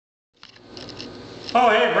Oh,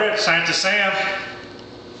 hey, Brett, Scientist Sam.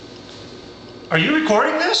 Are you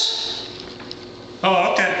recording this?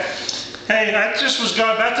 Oh, okay. Hey, I just was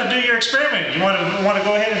about to do your experiment. You want to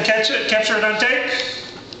go ahead and capture it on tape?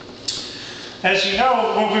 As you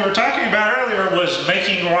know, what we were talking about earlier was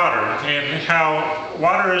making water and how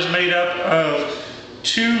water is made up of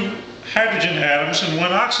 2 hydrogen atoms and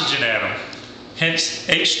 1 oxygen atom, hence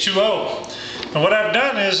H2O. And what I've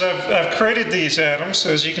done is I've created these atoms.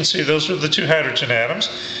 As you can see, those are the 2 hydrogen atoms.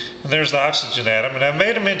 And there's the oxygen atom. And I've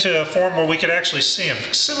made them into a form where we could actually see them,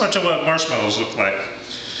 similar to what marshmallows look like.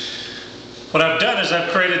 What I've done is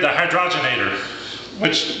I've created the hydrogenator,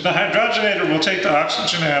 which the hydrogenator will take the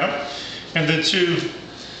oxygen atom and the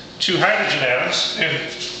two hydrogen atoms. And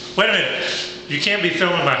wait a minute, you can't be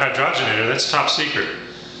filming my hydrogenator. That's top secret.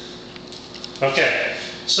 Okay,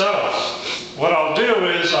 so what I'll do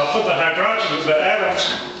is I'll put the atoms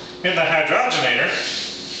in the hydrogenator,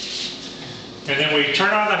 and then we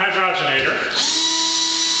turn on the hydrogenator,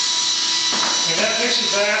 and that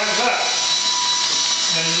mixes the atoms up.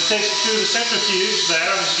 And it takes it through the centrifuge, the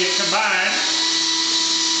atoms get combined.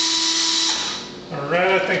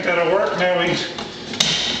 Alright, I think that'll work. Now we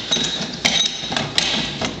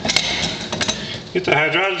get the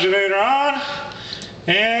hydrogenator on,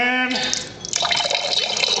 and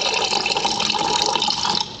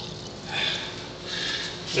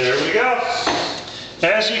there we go.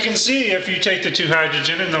 As you can see, if you take the 2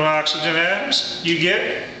 hydrogen and the oxygen atoms, you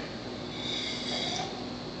get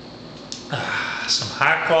some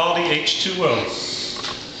high quality H2O.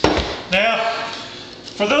 Now,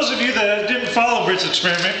 for those of you that didn't follow Britt's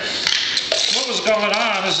experiment, what was going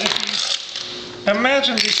on is if you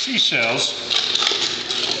imagine these seashells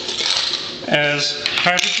as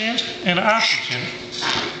hydrogen and oxygen.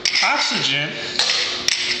 Oxygen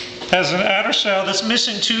has an outer shell that's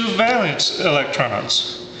missing 2 valence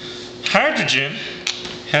electrons. Hydrogen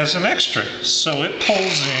has an extra, so it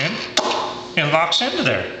pulls in and locks into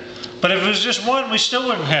there. But if it was just 1, we still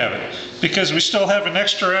wouldn't have it, because we still have an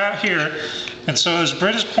extra out here. And so as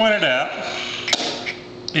Britt has pointed out,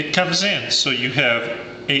 it comes in. So you have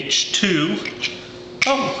H2O.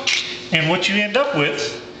 And what you end up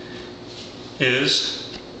with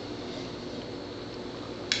is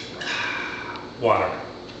water.